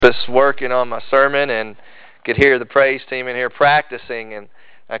Just working on my sermon and could hear the praise team in here practicing, and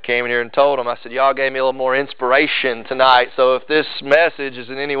I came in here and told them, I said, y'all gave me a little more inspiration tonight, so if this message is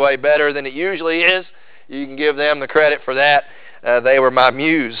in any way better than it usually is, you can give them the credit for that. They were my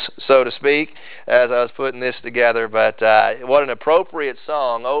muse, so to speak, as I was putting this together. But what an appropriate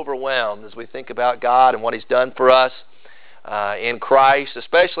song, Overwhelmed, as we think about God and what He's done for us in Christ,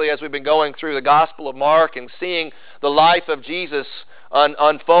 especially as we've been going through the Gospel of Mark and seeing the life of Jesus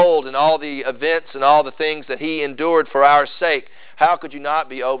unfold and all the events and all the things that He endured for our sake. How could you not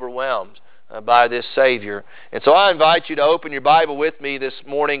be overwhelmed by this Savior? And so I invite you to open your Bible with me this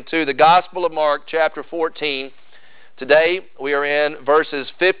morning to the Gospel of Mark, chapter 14. Today we are in verses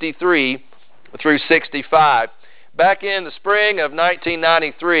 53 through 65. Back in the spring of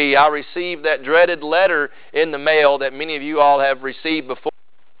 1993, I received that dreaded letter in the mail that many of you all have received before.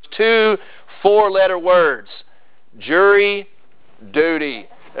 2 four-letter words: jury duty.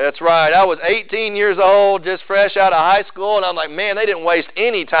 That's right. I was 18 years old, just fresh out of high school, and I'm like, man, they didn't waste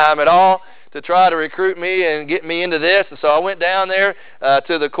any time at all to try to recruit me and get me into this. And so I went down there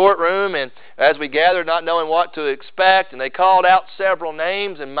to the courtroom, and as we gathered, not knowing what to expect, and they called out several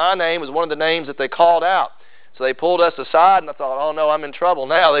names, and my name was one of the names that they called out. So they pulled us aside, and I thought, oh no, I'm in trouble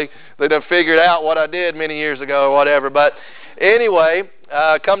now. They done figured out what I did many years ago or whatever. But anyway,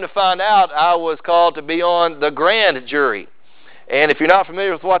 come to find out, I was called to be on the grand jury. And if you're not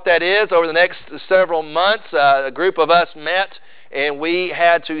familiar with what that is, over the next several months, a group of us met, and we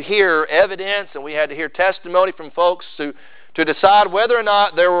had to hear evidence, and we had to hear testimony from folks to decide whether or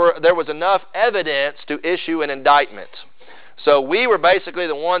not there was enough evidence to issue an indictment. So we were basically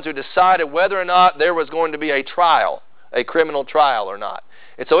the ones who decided whether or not there was going to be a trial, a criminal trial or not.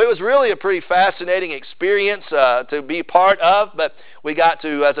 And so it was really a pretty fascinating experience to be part of, but we got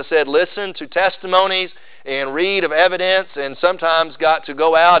to, as I said, listen to testimonies and read of evidence, and sometimes got to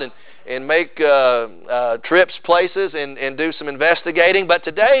go out and make trips places and do some investigating. But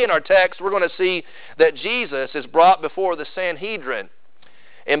today in our text, we're going to see that Jesus is brought before the Sanhedrin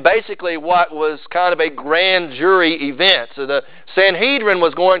in basically what was kind of a grand jury event. So the Sanhedrin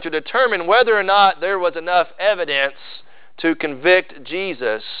was going to determine whether or not there was enough evidence to convict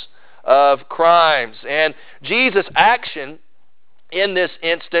Jesus of crimes. And Jesus' action in this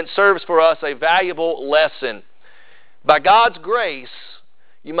instance serves for us a valuable lesson. By God's grace,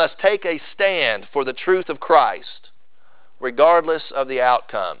 you must take a stand for the truth of Christ, regardless of the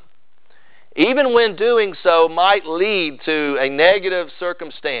outcome. Even when doing so might lead to a negative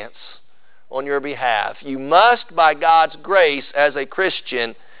circumstance on your behalf, you must, by God's grace as a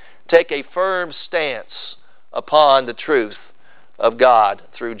Christian, take a firm stance upon the truth of God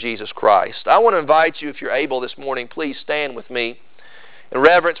through Jesus Christ. I want to invite you, if you're able this morning, please stand with me in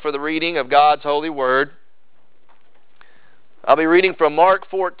reverence for the reading of God's holy word. I'll be reading from Mark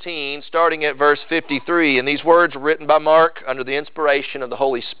 14, starting at verse 53, and these words were written by Mark under the inspiration of the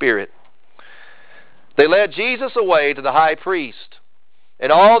Holy Spirit. They led Jesus away to the high priest,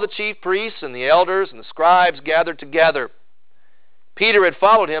 and all the chief priests and the elders and the scribes gathered together. Peter had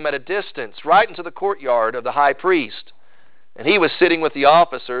followed him at a distance, right into the courtyard of the high priest, and he was sitting with the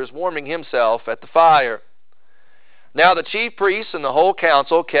officers, warming himself at the fire. Now the chief priests and the whole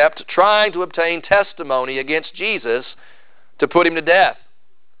council kept trying to obtain testimony against Jesus to put him to death,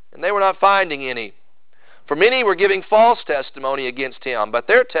 and they were not finding any. For many were giving false testimony against him, but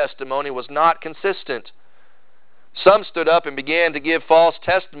their testimony was not consistent. Some stood up and began to give false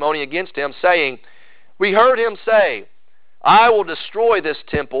testimony against him, saying, "We heard him say, 'I will destroy this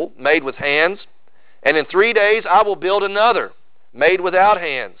temple made with hands, and in 3 days I will build another made without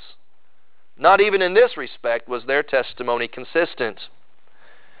hands.' Not even in this respect was their testimony consistent."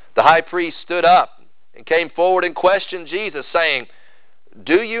 The high priest stood up and came forward and questioned Jesus, saying,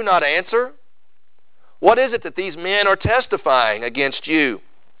 "Do you not answer? What is it that these men are testifying against you?"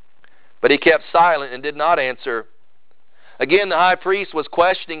 But he kept silent and did not answer. Again the high priest was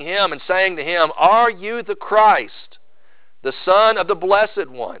questioning him and saying to him, "Are you the Christ, the Son of the Blessed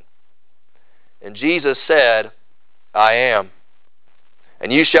One?" And Jesus said, "I am.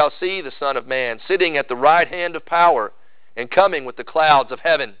 And you shall see the Son of Man sitting at the right hand of power and coming with the clouds of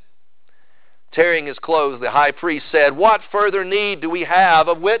heaven." Tearing his clothes, the high priest said, "What further need do we have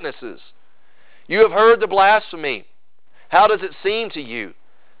of witnesses? You have heard the blasphemy. How does it seem to you?"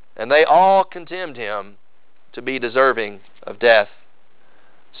 And they all condemned him to be deserving of death.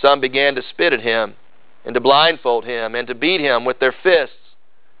 Some began to spit at him, and to blindfold him, and to beat him with their fists,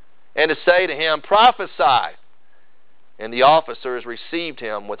 and to say to him, "Prophesy." And the officers received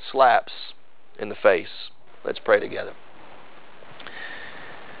him with slaps in the face. Let's pray together.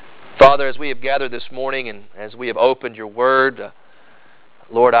 Father, as we have gathered this morning and as we have opened your word,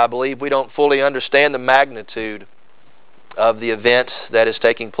 Lord, I believe we don't fully understand the magnitude of the event that is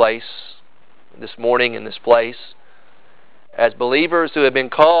taking place this morning in this place. As believers who have been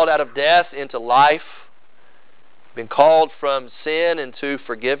called out of death into life, been called from sin into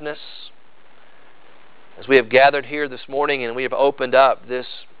forgiveness, as we have gathered here this morning and we have opened up this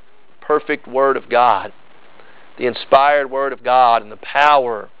perfect Word of God, the inspired Word of God and the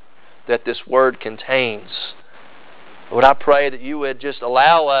power that this Word contains, Lord, I pray that you would just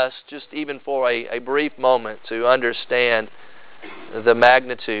allow us, just even for a brief moment, to understand the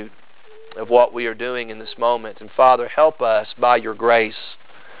magnitude of what we are doing in this moment. And Father, help us by your grace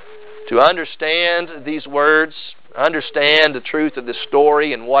to understand these words, understand the truth of this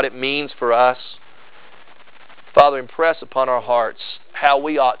story and what it means for us. Father, impress upon our hearts how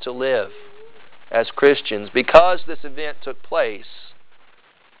we ought to live as Christians. Because this event took place,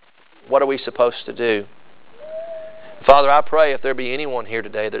 what are we supposed to do? Father, I pray if there be anyone here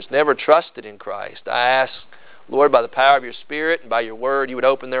today that's never trusted in Christ, I ask, Lord, by the power of your Spirit and by your Word, you would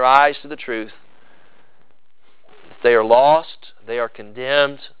open their eyes to the truth. If they are lost, they are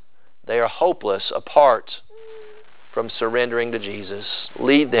condemned, they are hopeless apart from surrendering to Jesus.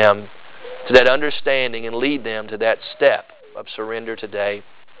 Lead them to that understanding and lead them to that step of surrender today.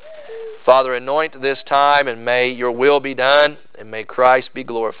 Father, anoint this time and may your will be done and may Christ be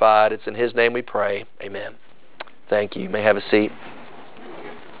glorified. It's in His name we pray. Amen. Thank you. You may have a seat.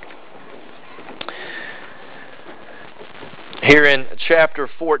 Here in chapter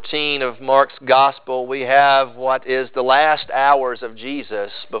 14 of Mark's Gospel, we have what is the last hours of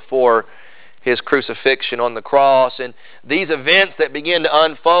Jesus before His crucifixion on the cross. And these events that begin to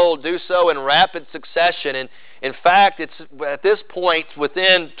unfold do so in rapid succession. And in fact, it's at this point,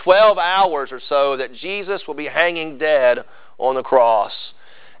 within 12 hours or so, that Jesus will be hanging dead on the cross.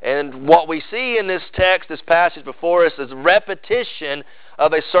 And what we see in this text, this passage before us, is repetition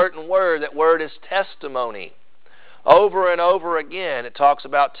of a certain word. That word is testimony. Over and over again, it talks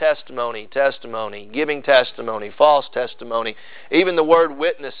about testimony, giving testimony, false testimony. Even the word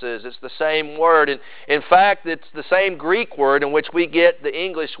witnesses, it's the same word. And in fact, it's the same Greek word in which we get the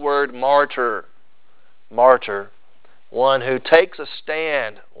English word martyr. Martyr. One who takes a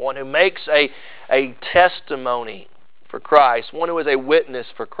stand, one who makes a testimony for Christ, one who is a witness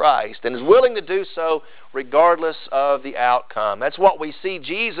for Christ and is willing to do so regardless of the outcome. That's what we see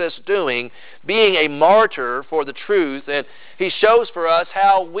Jesus doing, being a martyr for the truth, and He shows for us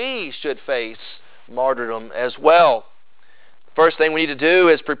how we should face martyrdom as well. First thing we need to do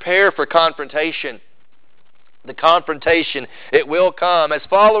is prepare for confrontation. The confrontation, it will come. As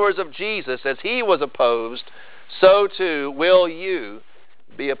followers of Jesus, as He was opposed, so too will you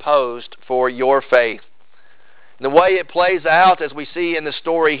be opposed for your faith. The way it plays out, as we see in the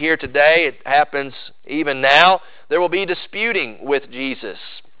story here today, it happens even now, there will be disputing with Jesus.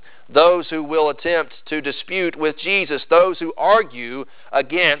 Those who will attempt to dispute with Jesus, those who argue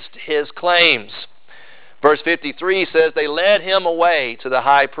against His claims. Verse 53 says, they led Him away to the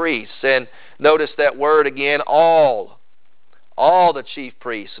high priests. And notice that word again, all the chief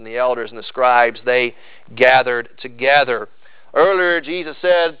priests and the elders and the scribes, they gathered together. Earlier, Jesus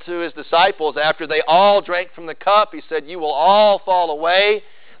said to His disciples, after they all drank from the cup, He said, you will all fall away.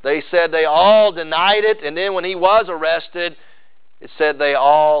 They said they all denied it. And then when He was arrested, it said they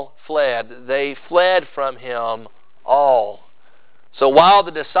all fled. They fled from Him all. So while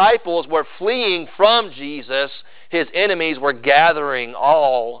the disciples were fleeing from Jesus, His enemies were gathering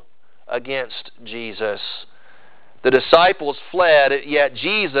all against Jesus. The disciples fled, yet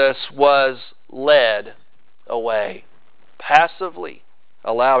Jesus was led away, passively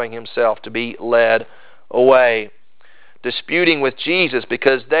allowing Himself to be led away, disputing with Jesus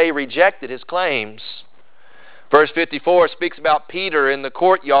because they rejected His claims. Verse 54 speaks about Peter in the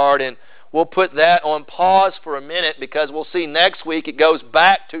courtyard, and we'll put that on pause for a minute because we'll see next week it goes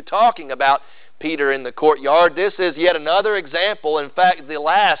back to talking about Peter in the courtyard. This is yet another example, in fact the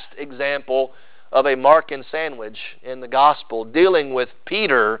last example of a Markan sandwich in the gospel, dealing with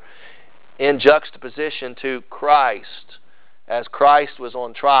Peter in juxtaposition to Christ. As Christ was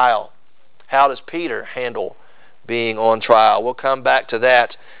on trial, how does Peter handle being on trial? We'll come back to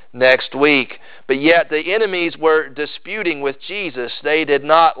that next week. But yet the enemies were disputing with Jesus. They did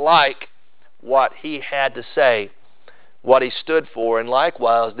not like what He had to say, what He stood for. And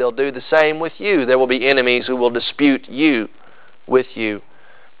likewise, they'll do the same with you. There will be enemies who will dispute with you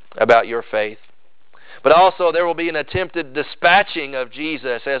about your faith. But also there will be an attempted dispatching of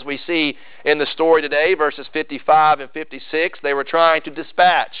Jesus, as we see in the story today, verses 55 and 56. They were trying to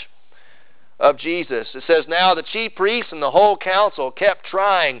dispatch of Jesus. It says, now the chief priests and the whole council kept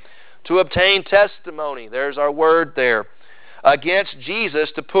trying to obtain testimony. There's our word there. against Jesus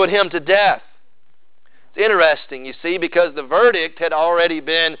to put him to death. It's interesting, you see, because the verdict had already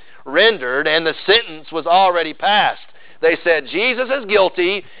been rendered and the sentence was already passed. They said, Jesus is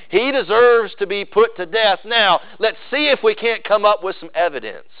guilty. He deserves to be put to death. Now, let's see if we can't come up with some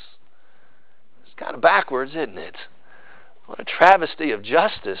evidence. It's kind of backwards, isn't it? What a travesty of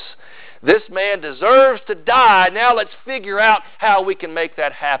justice. This man deserves to die. Now let's figure out how we can make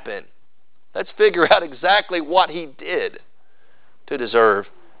that happen. Let's figure out exactly what he did to deserve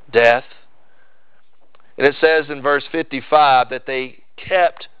death. And it says in verse 55 that they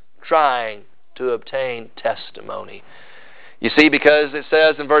kept trying to obtain testimony. You see, because it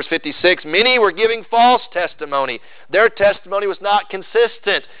says in verse 56, many were giving false testimony. Their testimony was not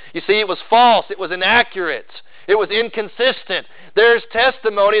consistent. You see, it was false. It was inaccurate. It was inconsistent. There's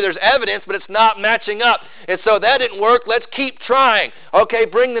testimony, there's evidence, but it's not matching up. And so that didn't work. Let's keep trying. Okay,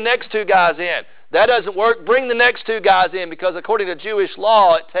 bring the next two guys in. That doesn't work. Bring the next two guys in, because according to Jewish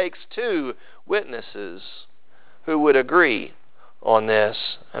law, it takes two witnesses who would agree on this.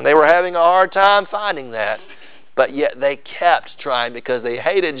 And they were having a hard time finding that. But yet they kept trying because they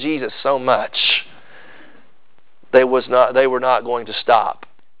hated Jesus so much. They were not going to stop.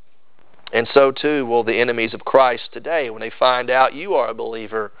 And so too will the enemies of Christ today. When they find out you are a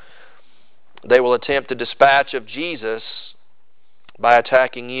believer, they will attempt the dispatch of Jesus by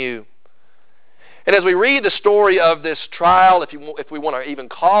attacking you. And as we read the story of this trial, if we want to even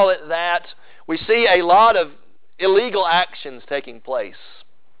call it that, we see a lot of illegal actions taking place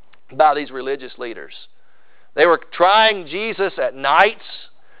by these religious leaders. They were trying Jesus at nights.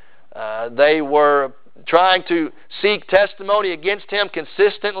 They were trying to seek testimony against him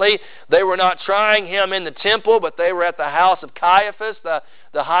consistently. They were not trying him in the temple, but they were at the house of Caiaphas, the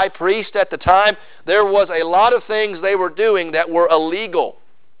high priest at the time. There was a lot of things they were doing that were illegal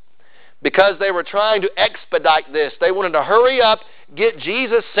because they were trying to expedite this. They wanted to hurry up, get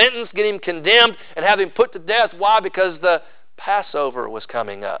Jesus sentenced, get him condemned, and have him put to death. Why? Because the Passover was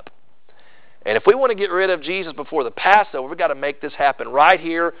coming up. And if we want to get rid of Jesus before the Passover, we've got to make this happen right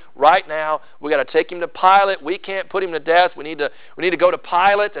here, right now. We've got to take him to Pilate. We can't put him to death. We need to go to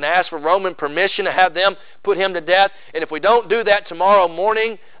Pilate and ask for Roman permission to have them put him to death. And if we don't do that tomorrow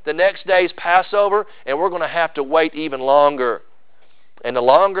morning, the next day's Passover, and we're going to have to wait even longer. And the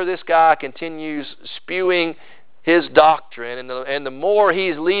longer this guy continues spewing his doctrine, and the more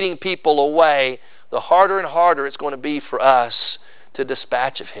he's leading people away, the harder and harder it's going to be for us to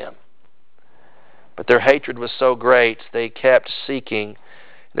dispatch of him. But their hatred was so great, they kept seeking.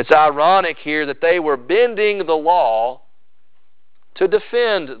 And it's ironic here that they were bending the law to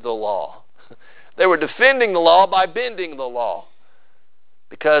defend the law. They were defending the law by bending the law,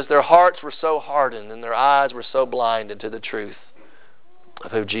 because their hearts were so hardened and their eyes were so blinded to the truth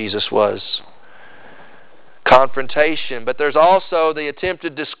of who Jesus was. Confrontation, but there's also the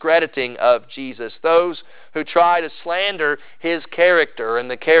attempted discrediting of Jesus. Those who try to slander his character and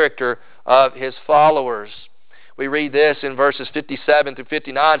the character of his followers. We read this in verses 57 through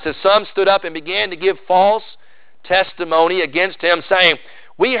 59. It says, some stood up and began to give false testimony against him, saying,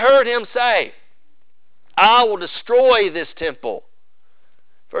 we heard him say, I will destroy this temple.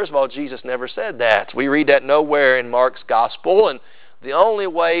 First of all, Jesus never said that. We read that nowhere in Mark's gospel, and the only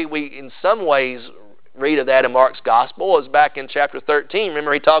way we, in some ways, read of that in Mark's gospel is back in chapter 13.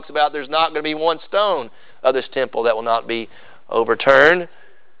 Remember, he talks about there's not going to be one stone of this temple that will not be overturned.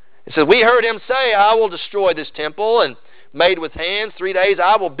 It says, we heard him say, I will destroy this temple, and made with hands, 3 days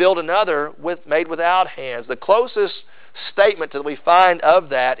I will build another made without hands. The closest statement that we find of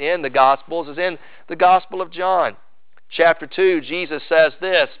that in the Gospels is in the Gospel of John. Chapter 2, Jesus says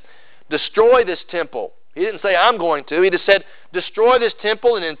this, destroy this temple. He didn't say, I'm going to. He just said, destroy this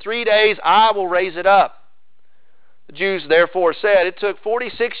temple, and in 3 days I will raise it up. The Jews therefore said, it took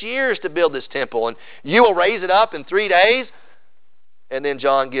 46 years to build this temple, and you will raise it up in 3 days? And then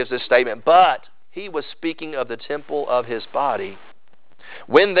John gives this statement, but he was speaking of the temple of his body.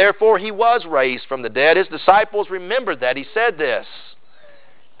 When therefore he was raised from the dead, his disciples remembered that he said this.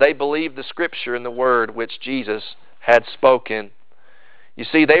 They believed the Scripture and the word which Jesus had spoken. You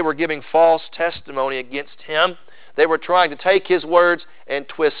see, they were giving false testimony against him. They were trying to take his words and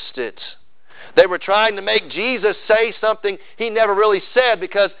twist it. They were trying to make Jesus say something he never really said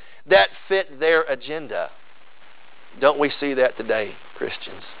because that fit their agenda. Don't we see that today,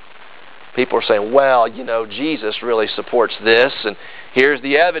 Christians? People are saying, well, Jesus really supports this, and here's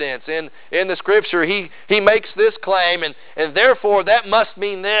the evidence. In the Scripture, he makes this claim, and therefore that must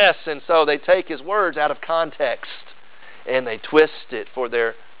mean this. And so they take his words out of context, and they twist it for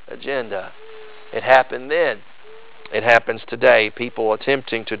their agenda. It happened then. It happens today. People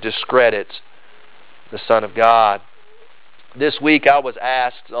attempting to discredit the Son of God. This week I was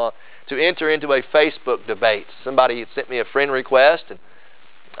asked to enter into a Facebook debate. Somebody had sent me a friend request, and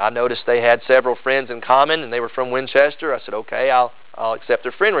I noticed they had several friends in common, and they were from Winchester. I said, okay, I'll accept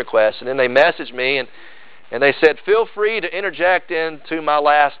their friend request. And then they messaged me, and they said, feel free to interject into my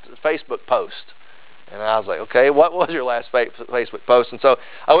last Facebook post. And I was like, okay, what was your last Facebook post? And so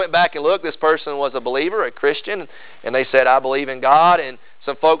I went back and looked. This person was a believer, a Christian, and they said, I believe in God. And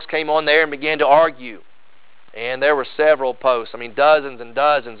some folks came on there and began to argue. And there were several posts. I mean, dozens and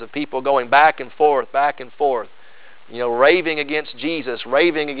dozens of people going back and forth, raving against Jesus,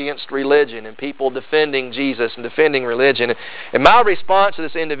 raving against religion, and people defending Jesus and defending religion. And my response to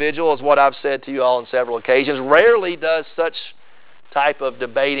this individual is what I've said to you all on several occasions. Rarely does such type of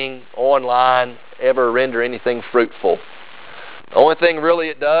debating online ever render anything fruitful. The only thing really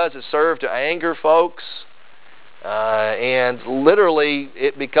it does is serve to anger folks, and literally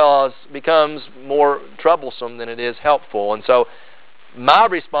it becomes more troublesome than it is helpful. And so my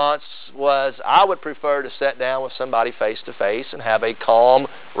response was, I would prefer to sit down with somebody face to face and have a calm,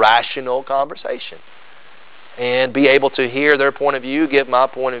 rational conversation and be able to hear their point of view, give my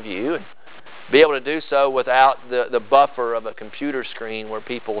point of view, and be able to do so without the buffer of a computer screen where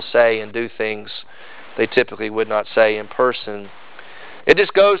people say and do things they typically would not say in person. It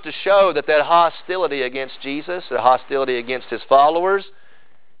just goes to show that hostility against Jesus, the hostility against His followers,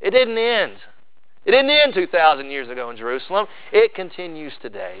 it didn't end. It didn't end 2,000 years ago in Jerusalem. It continues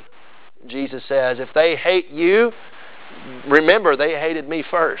today. Jesus says, if they hate you, remember they hated me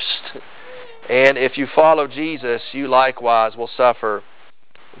first. And if you follow Jesus, you likewise will suffer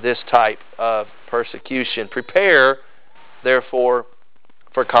this type of persecution. Prepare, therefore,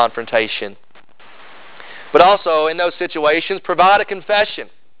 for confrontation. But also, in those situations, provide a confession.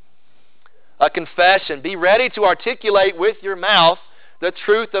 A confession. Be ready to articulate with your mouth the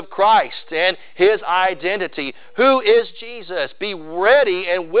truth of Christ and His identity. Who is Jesus? Be ready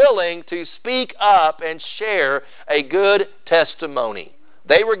and willing to speak up and share a good testimony.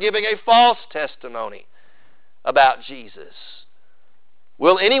 They were giving a false testimony about Jesus.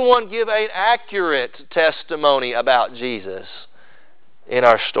 Will anyone give an accurate testimony about Jesus in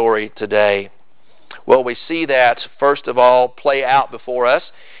our story today? Well, we see that, first of all, play out before us.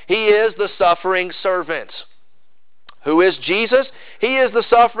 He is the suffering servant. Who is Jesus? He is the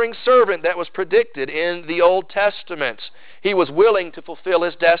suffering servant that was predicted in the Old Testament. He was willing to fulfill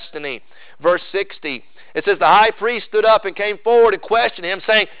His destiny. Verse 60, it says, the high priest stood up and came forward and questioned Him,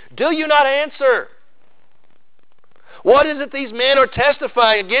 saying, do you not answer? What is it these men are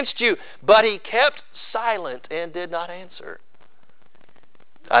testifying against you? But He kept silent and did not answer.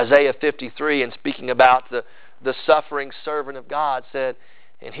 Isaiah 53, in speaking about the suffering servant of God, said,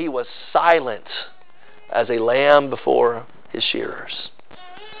 and He was silent as a lamb before His shearers.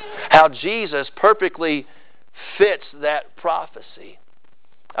 How Jesus perfectly fits that prophecy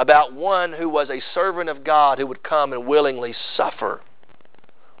about one who was a servant of God who would come and willingly suffer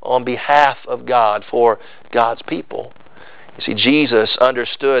on behalf of God for God's people. You see, Jesus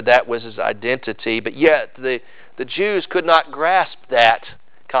understood that was His identity, but yet the Jews could not grasp that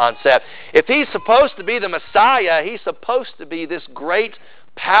concept. If He's supposed to be the Messiah, He's supposed to be this great,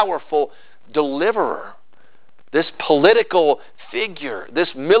 powerful deliverer, this political figure, this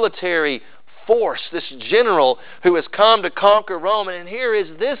military force, this general who has come to conquer Rome. And here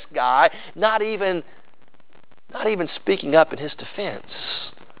is this guy not even speaking up in his defense,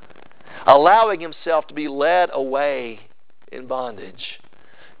 allowing himself to be led away in bondage,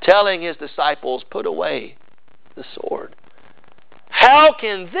 telling His disciples, put away the sword. How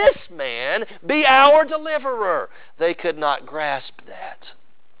can this man be our deliverer? They could not grasp that.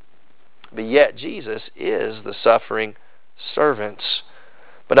 But yet Jesus is the suffering servant.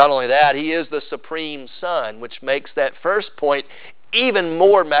 But not only that, He is the supreme Son, which makes that first point even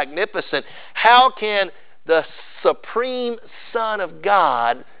more magnificent. How can the supreme Son of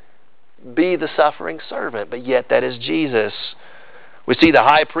God be the suffering servant? But yet that is Jesus. We see the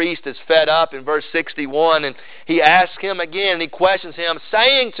high priest is fed up in verse 61, and he asks Him again, and he questions Him,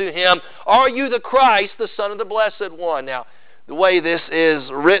 saying to Him, are you the Christ, the Son of the Blessed One? Now, the way this is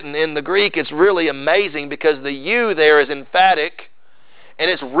written in the Greek, it's really amazing because the you there is emphatic,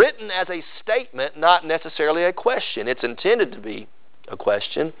 and it's written as a statement, not necessarily a question. It's intended to be a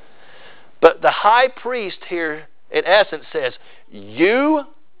question. But the high priest here, in essence, says, you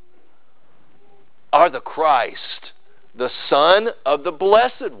are the Christ, the Son of the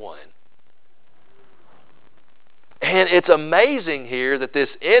Blessed One. And it's amazing here that this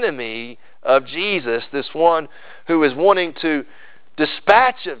enemy of Jesus, this one who is wanting to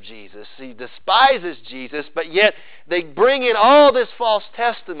dispatch of Jesus, he despises Jesus, but yet they bring in all this false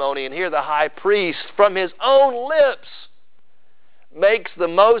testimony, and here the high priest, from his own lips, makes the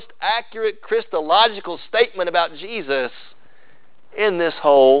most accurate Christological statement about Jesus in this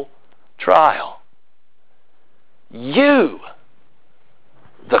whole trial. You,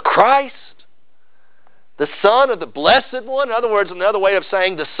 the Christ, the Son of the Blessed One, in other words, another way of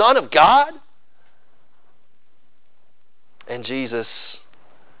saying the Son of God. And Jesus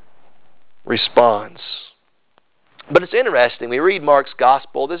responds. But it's interesting. We read Mark's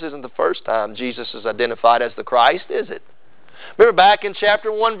Gospel. This isn't the first time Jesus is identified as the Christ, is it? Remember back in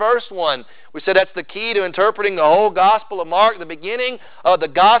chapter 1, verse 1, we said that's the key to interpreting the whole Gospel of Mark, the beginning of the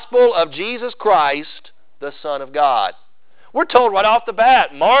Gospel of Jesus Christ, the Son of God. We're told right off the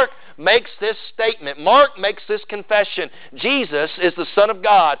bat, Mark makes this statement. Mark makes this confession. Jesus is the Son of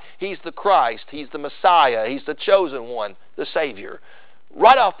God. He's the Christ. He's the Messiah. He's the chosen one, the Savior.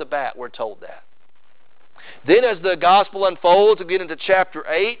 Right off the bat, we're told that. Then as the Gospel unfolds, we get into chapter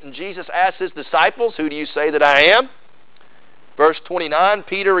 8, and Jesus asks His disciples, "Who do you say that I am?" Verse 29,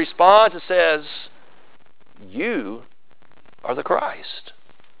 Peter responds and says, "You are the Christ."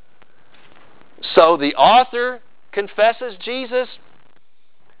 So the author confesses Jesus.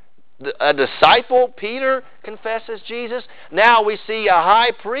 A disciple, Peter, confesses Jesus. Now we see a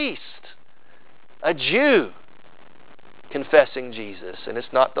high priest, a Jew, confessing Jesus. And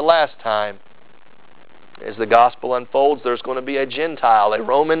it's not the last time. As the gospel unfolds, there's going to be a Gentile, a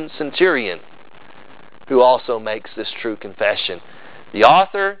Roman centurion, who also makes this true confession. The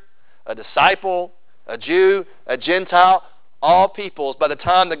author, a disciple, a Jew, a Gentile, all peoples. By the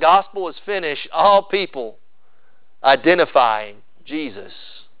time the gospel is finished, all people identifying Jesus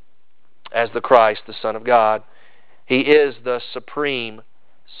as the Christ, the Son of God. He is the supreme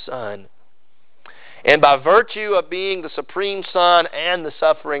Son. And by virtue of being the supreme Son and the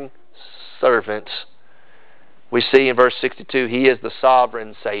suffering servant, we see in verse 62, He is the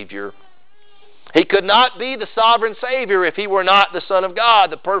sovereign Savior. He could not be the sovereign Savior if He were not the Son of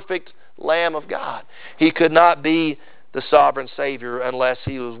God, the perfect Lamb of God. He could not be the sovereign Savior unless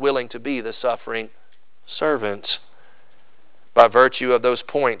He was willing to be the suffering servant. By virtue of those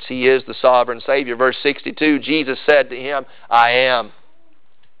points, He is the sovereign Savior. Verse 62, Jesus said to Him, "I am."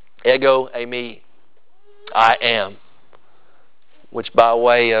 Ego eimi. I am. Which by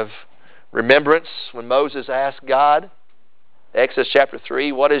way of remembrance, when Moses asked God, Exodus chapter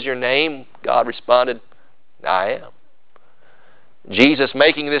 3, "What is your name?" God responded, "I am." Jesus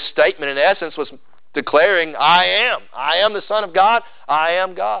making this statement in essence was declaring, "I am. I am the Son of God. I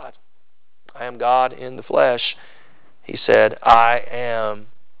am God. I am God in the flesh." He said, "I am."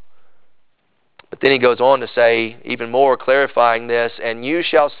 But then He goes on to say, even more clarifying this, "And you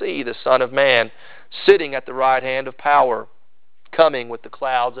shall see the Son of Man sitting at the right hand of power, coming with the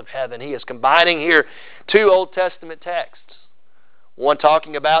clouds of heaven." He is combining here two Old Testament texts. One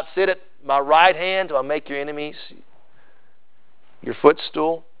talking about, "Sit at my right hand till I make your enemies your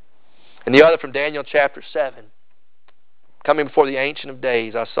footstool." And the other from Daniel chapter 7. "Coming before the Ancient of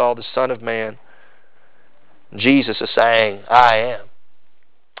Days, I saw the Son of Man." Jesus is saying, "I am.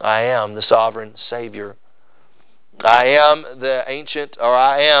 I am the sovereign Savior. I am the ancient, or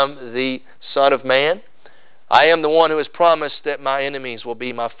I am the Son of Man. I am the one who has promised that my enemies will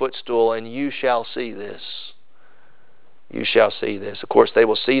be my footstool, and you shall see this." You shall see this. Of course, they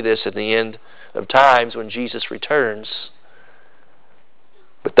will see this at the end of times when Jesus returns.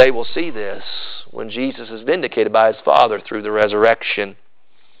 But they will see this when Jesus is vindicated by His Father through the resurrection.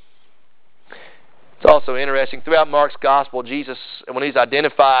 It's also interesting, throughout Mark's Gospel, Jesus, when He's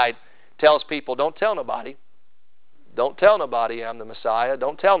identified, tells people, "Don't tell nobody. Don't tell nobody I'm the Messiah.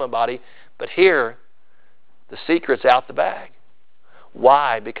 Don't tell nobody." But here, the secret's out the bag.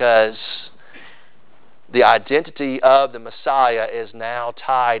 Why? Because the identity of the Messiah is now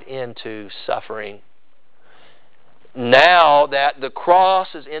tied into suffering. Now that the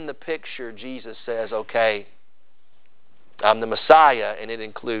cross is in the picture, Jesus says, "Okay, I'm the Messiah," and it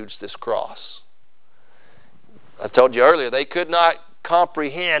includes this cross. I told you earlier, they could not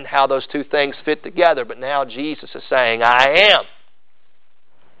comprehend how those two things fit together, but now Jesus is saying, "I am.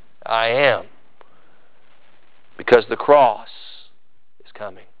 I am." Because the cross is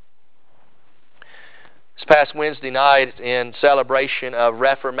coming. This past Wednesday night, in celebration of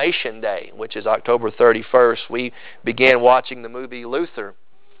Reformation Day, which is October 31st, we began watching the movie Luther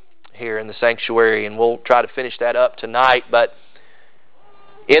here in the sanctuary, and we'll try to finish that up tonight. But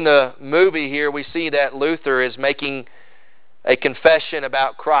in the movie here, we see that Luther is making a confession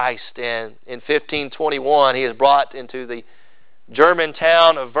about Christ, and in 1521 he is brought into the German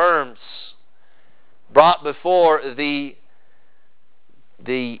town of Worms, brought before the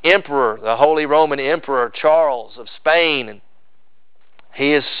emperor, the Holy Roman Emperor Charles of Spain, and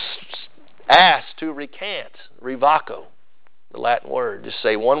he is asked to recant, revoco, the Latin word. Just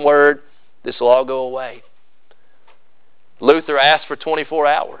say one word, this will all go away. Luther asked for 24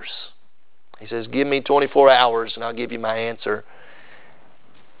 hours. He says, give me 24 hours and I'll give you my answer.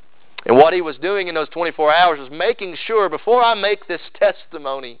 And what he was doing in those 24 hours was making sure, before I make this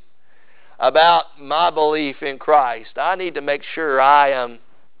testimony about my belief in Christ, I need to make sure I am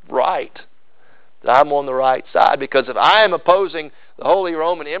right, that I'm on the right side. Because if I am opposing the Holy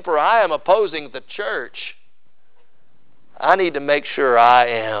Roman Emperor, I am opposing the church. I need to make sure I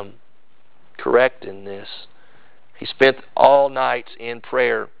am correct in this. He spent all nights in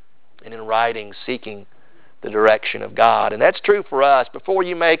prayer and in writing, seeking the direction of God. And that's true for us. Before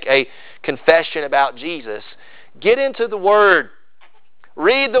you make a confession about Jesus, get into the Word.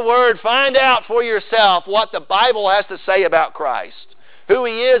 Read the Word. Find out for yourself what the Bible has to say about Christ, who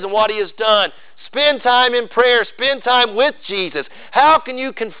He is and what He has done. Spend time in prayer. Spend time with Jesus. How can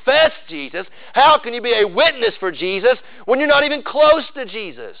you confess Jesus? How can you be a witness for Jesus when you're not even close to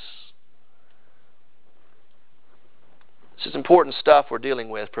Jesus? This is important stuff we're dealing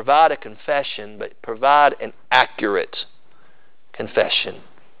with. Provide a confession, but provide an accurate confession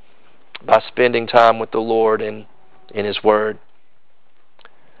by spending time with the Lord and in His Word.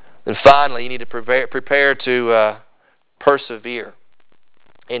 And finally, you need to prepare to persevere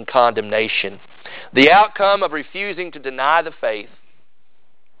in condemnation. The outcome of refusing to deny the faith.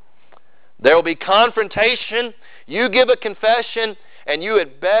 There will be confrontation. You give a confession, and you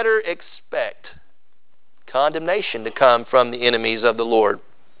had better expect condemnation to come from the enemies of the Lord,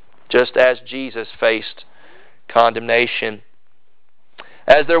 just as Jesus faced condemnation.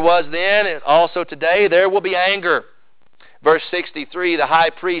 As there was then, and also today, there will be anger. Verse 63, the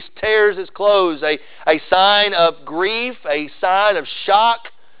high priest tears his clothes, a sign of grief, a sign of shock,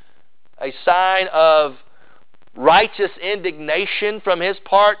 a sign of righteous indignation from his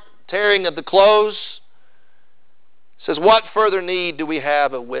part, tearing of the clothes. It says, what further need do we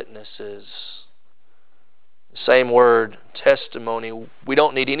have of witnesses? The same word, testimony. We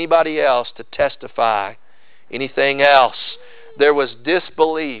don't need anybody else to testify anything else. There was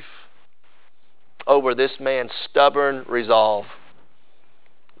disbelief over this man's stubborn resolve.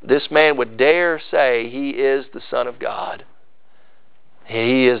 This man would dare say He is the Son of God.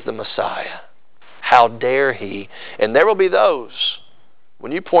 He is the Messiah. How dare he? And there will be those,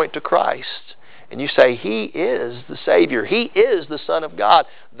 when you point to Christ and you say He is the Savior, He is the Son of God,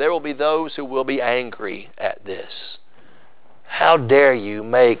 there will be those who will be angry at this. How dare you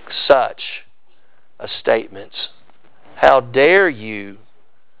make such a statement? How dare you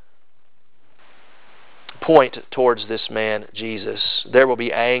point towards this man, Jesus? There will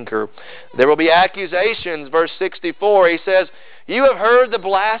be anger. There will be accusations. Verse 64, he says, you have heard the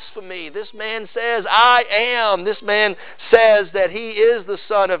blasphemy. This man says, I am. This man says that He is the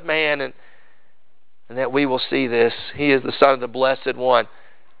Son of Man, and that we will see this. He is the Son of the Blessed One.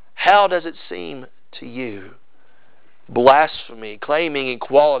 How does it seem to you? Blasphemy, claiming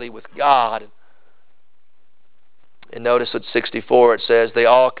equality with God. And notice at 64 it says, they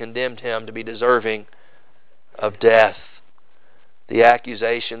all condemned Him to be deserving of death. The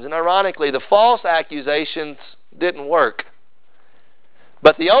accusations. And ironically, the false accusations didn't work.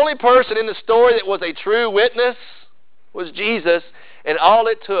 But the only person in the story that was a true witness was Jesus, and all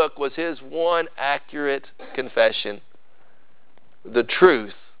it took was His one accurate confession. The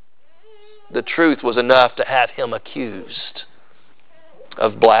truth. The truth was enough to have him accused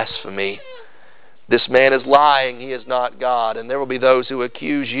of blasphemy. This man is lying. He is not God. And there will be those who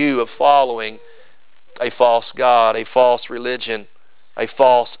accuse you of following a false God, a false religion, a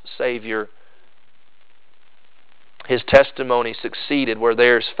false Savior. His testimony succeeded where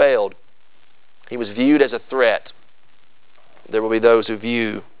theirs failed. He was viewed as a threat. There will be those who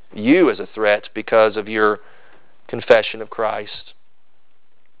view you as a threat because of your confession of Christ.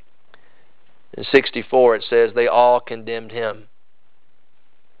 In 64 it says, they all condemned Him.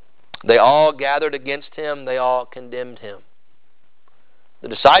 They all gathered against Him. They all condemned Him. The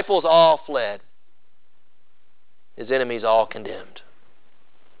disciples all fled. His enemies all condemned.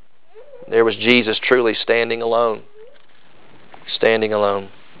 There was Jesus truly standing alone. Standing alone.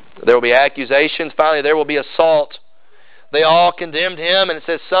 There will be accusations. Finally, there will be assault. They all condemned Him, and it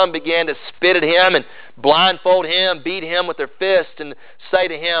says some began to spit at Him and blindfold Him, beat Him with their fists, and say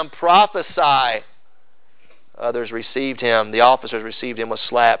to Him, prophesy. Others received Him. The officers received Him with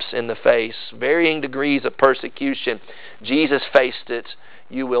slaps in the face. Varying degrees of persecution. Jesus faced it.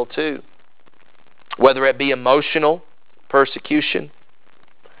 You will too. Whether it be emotional persecution,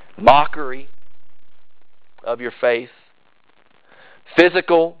 mockery of your faith,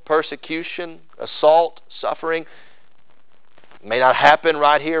 physical persecution, assault, suffering. It may not happen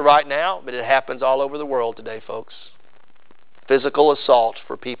right here, right now, but it happens all over the world today, folks. physical assault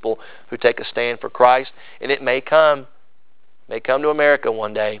for people who take a stand for Christ. And it may come to America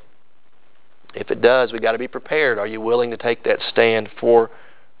one day. If it does, we've got to be prepared. Are you willing to take that stand for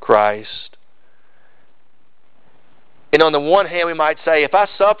Christ? And on the one hand, we might say, if I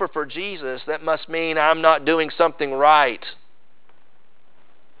suffer for Jesus, that must mean I'm not doing something right.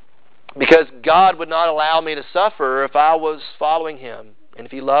 Because God would not allow me to suffer if I was following Him and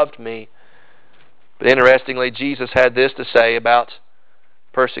if He loved me. But interestingly, Jesus had this to say about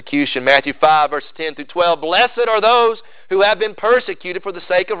persecution. Matthew 5, verses 10 through 12. Blessed are those who have been persecuted for the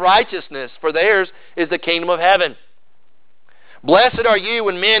sake of righteousness, for theirs is the kingdom of heaven. Blessed are you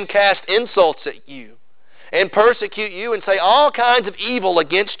when men cast insults at you and persecute you and say all kinds of evil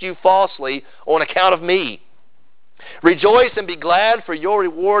against you falsely on account of me. Rejoice and be glad, for your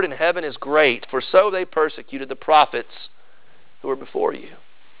reward in heaven is great, for so they persecuted the prophets who were before you.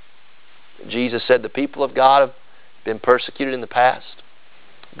 Jesus said the people of God have been persecuted in the past,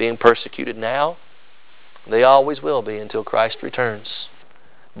 being persecuted now. They always will be until Christ returns.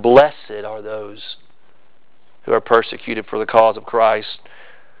 Blessed are those who are persecuted for the cause of Christ.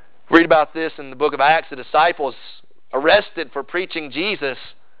 Read about this in the book of Acts. The disciples arrested for preaching Jesus.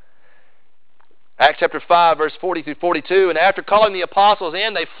 Acts chapter 5, verse 40 through 42. And after calling the apostles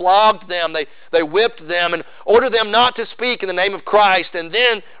in, they flogged them, they whipped them, and ordered them not to speak in the name of Christ, and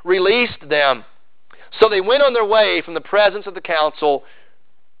then released them. So they went on their way from the presence of the council,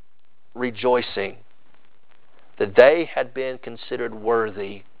 rejoicing that they had been considered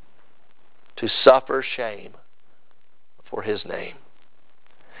worthy to suffer shame for His name.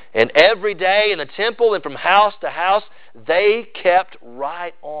 And every day in the temple and from house to house, they kept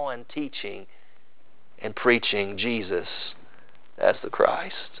right on teaching and preaching Jesus as the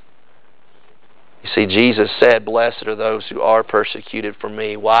Christ. You see, Jesus said, blessed are those who are persecuted for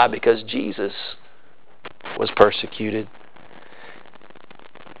me. Why? Because Jesus was persecuted.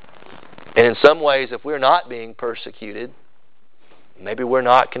 And in some ways, if we're not being persecuted, maybe we're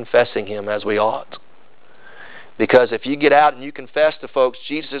not confessing Him as we ought. Because if you get out and you confess to folks,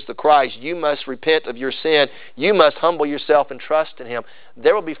 Jesus is the Christ, you must repent of your sin. You must humble yourself and trust in Him.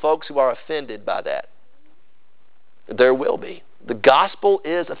 There will be folks who are offended by that. There will be. The gospel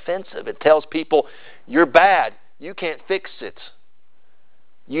is offensive. It tells people, you're bad. You can't fix it.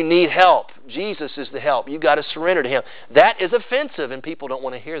 You need help. Jesus is the help. You've got to surrender to Him. That is offensive, and people don't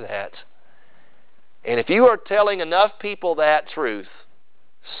want to hear that. And if you are telling enough people that truth,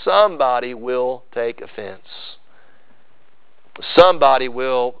 somebody will take offense. Somebody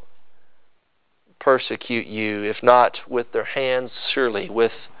will persecute you, if not with their hands, surely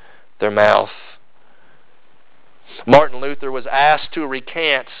with their mouth. Martin Luther was asked to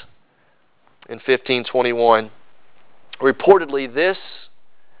recant in 1521. Reportedly, this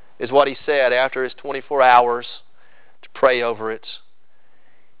is what he said after his 24 hours to pray over it.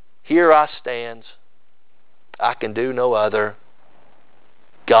 Here I stand. I can do no other.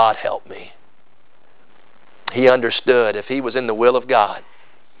 God help me. He understood if he was in the will of God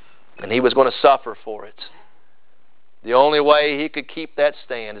and he was going to suffer for it, the only way he could keep that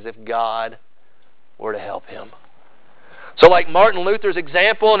stand is if God were to help him. So like Martin Luther's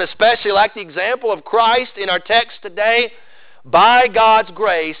example, and especially like the example of Christ in our text today, by God's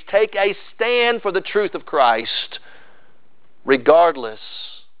grace, take a stand for the truth of Christ, regardless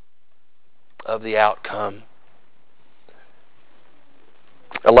of the outcome.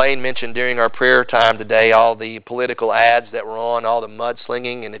 Elaine mentioned during our prayer time today all the political ads that were on, all the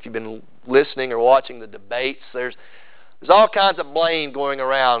mudslinging, and if you've been listening or watching the debates, there's all kinds of blame going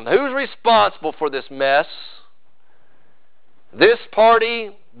around. Who's responsible for this mess? This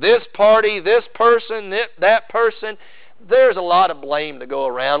party, this person, that person. There's a lot of blame to go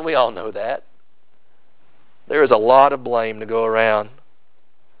around. We all know that. There is a lot of blame to go around.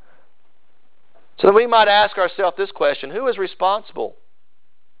 So then we might ask ourselves this question: who is responsible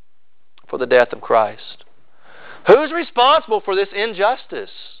for the death of Christ? Who's responsible for this injustice?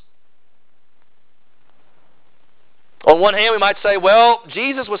 On one hand, we might say, well,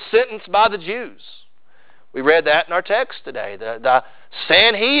 Jesus was sentenced by the Jews. We read that in our text today. The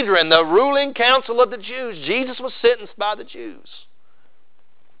Sanhedrin, the ruling council of the Jews. Jesus was sentenced by the Jews.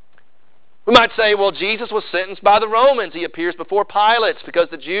 We might say, well, Jesus was sentenced by the Romans. He appears before Pilate because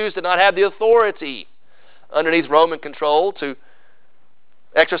the Jews did not have the authority underneath Roman control to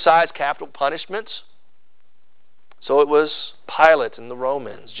exercise capital punishments. So it was Pilate and the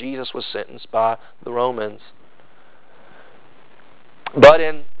Romans. Jesus was sentenced by the Romans. But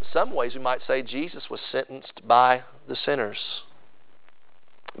in some ways we might say Jesus was sentenced by the sinners.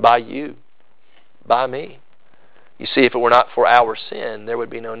 By you. By me. You see, if it were not for our sin, there would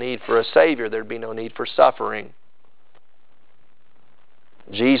be no need for a Savior. There would be no need for suffering.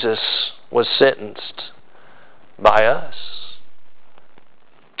 Jesus was sentenced by us.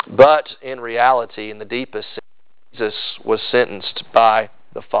 But in reality, in the deepest sense, Jesus was sentenced by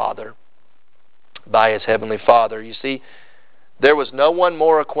the Father, by His Heavenly Father. You see, there was no one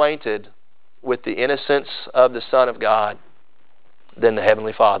more acquainted with the innocence of the Son of God than the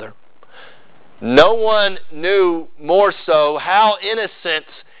Heavenly Father. No one knew more so how innocent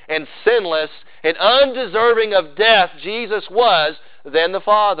and sinless and undeserving of death Jesus was than the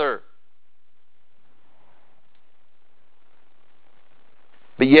Father.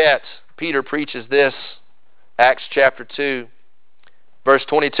 But yet, Peter preaches this, Acts chapter 2, verse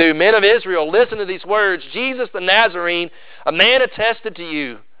 22. Men of Israel, listen to these words. Jesus the Nazarene, a man attested to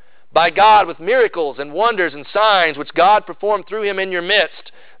you by God with miracles and wonders and signs which God performed through Him in your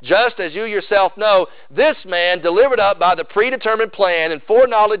midst, just as you yourself know, this man, delivered up by the predetermined plan and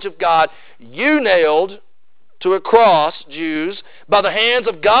foreknowledge of God, you nailed to a cross, Jews, by the hands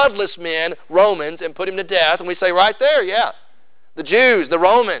of godless men, Romans, and put Him to death. And we say right there, yeah, the Jews, the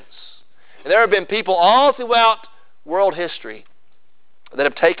Romans. And there have been people all throughout world history that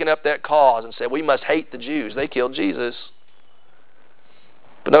have taken up that cause and said, we must hate the Jews. They killed Jesus.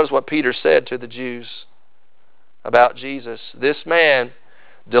 But notice what Peter said to the Jews about Jesus. This man,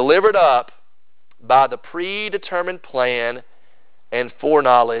 delivered up by the predetermined plan and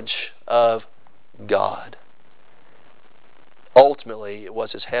foreknowledge of God. Ultimately, it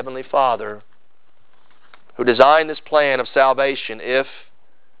was His Heavenly Father who designed this plan of salvation. If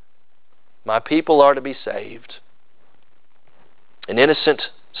my people are to be saved, an innocent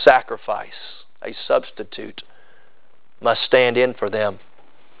sacrifice, a substitute, must stand in for them.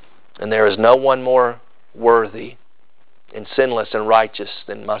 And there is no one more worthy and sinless and righteous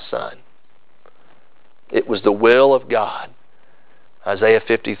than my Son. It was the will of God. Isaiah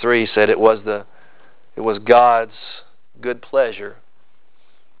 53 said it was God's good pleasure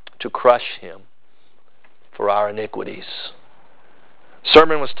to crush Him for our iniquities.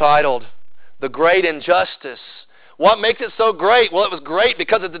 Sermon was titled, The Great Injustice. What makes it so great? Well, it was great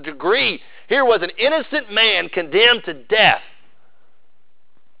because of the degree. Here was an innocent man condemned to death.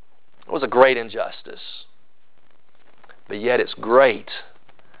 It was a great injustice. But yet it's great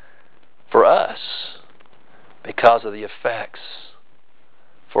for us because of the effects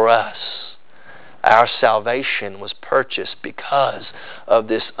for us. Our salvation was purchased because of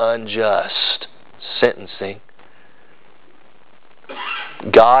this unjust sentencing.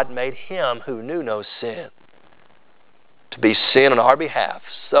 God made Him who knew no sin to be sin on our behalf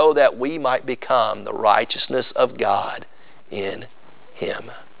so that we might become the righteousness of God in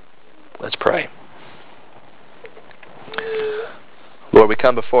Him. Let's pray. Lord, we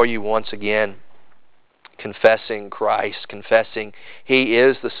come before You once again, confessing Christ, confessing He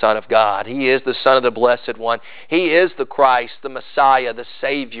is the Son of God. He is the Son of the Blessed One. He is the Christ, the Messiah, the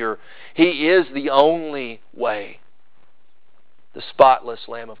Savior. He is the only way, the spotless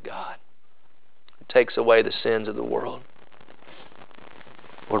Lamb of God who takes away the sins of the world.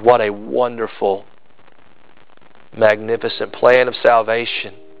 Lord, what a wonderful, magnificent plan of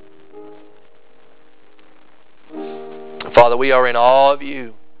salvation. Father, we are in awe of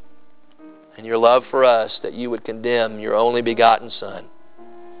You and Your love for us, that You would condemn Your only begotten Son.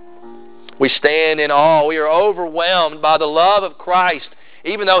 We stand in awe. We are overwhelmed by the love of Christ,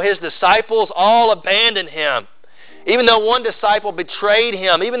 even though His disciples all abandoned Him. Even though one disciple betrayed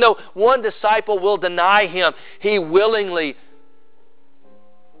Him, even though one disciple will deny Him, He willingly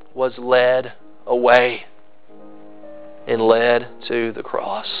was led away and led to the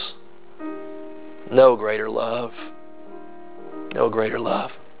cross. No greater love. No greater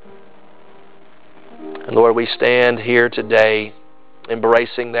love. And Lord, we stand here today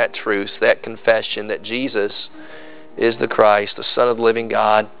embracing that truth, that confession that Jesus is the Christ, the Son of the living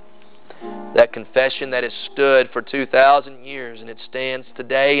God. That confession that has stood for 2,000 years, and it stands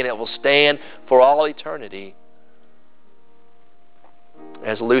today, and it will stand for all eternity.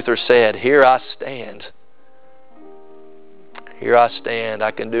 As Luther said, here I stand. Here I stand.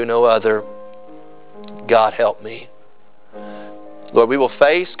 I can do no other. God help me. Lord, we will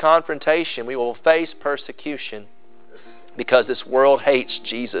face confrontation. We will face persecution because this world hates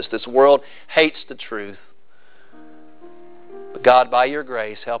Jesus. This world hates the truth. But God, by Your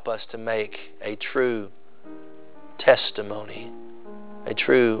grace, help us to make a true testimony, a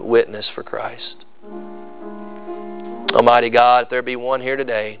true witness for Christ. Almighty God, if there be one here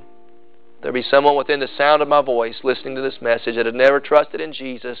today, if there be someone within the sound of my voice listening to this message that had never trusted in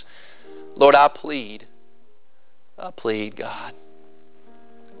Jesus, Lord, I plead, God,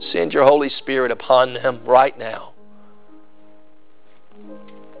 send Your Holy Spirit upon them right now.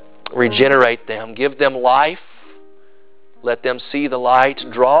 Regenerate them. Give them life. Let them see the light.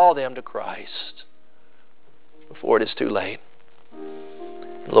 Draw them to Christ before it is too late.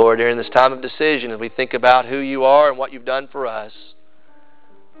 Lord, during this time of decision, as we think about who You are and what You've done for us,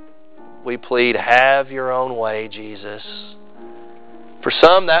 we plead, have Your own way, Jesus. For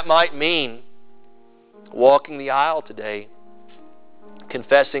some, that might mean walking the aisle today,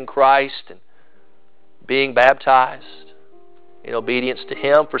 confessing Christ and being baptized in obedience to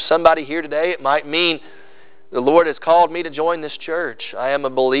Him. For somebody here today, it might mean the Lord has called me to join this church. I am a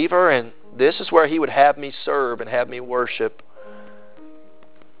believer, and this is where He would have me serve and have me worship.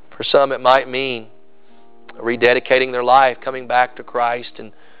 For some, it might mean rededicating their life, coming back to Christ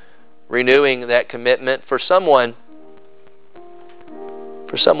and renewing that commitment. For someone,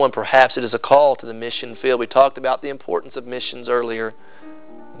 perhaps it is a call to the mission field. We talked about the importance of missions earlier.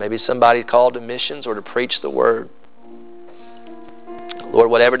 Maybe somebody called to missions or to preach the Word.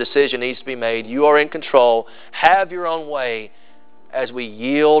 Lord, whatever decision needs to be made, You are in control. Have Your own way as we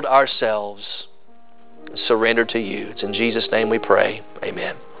yield ourselves and surrender to You. It's in Jesus' name we pray.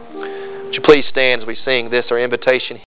 Amen. Would you please stand as we sing this, our invitation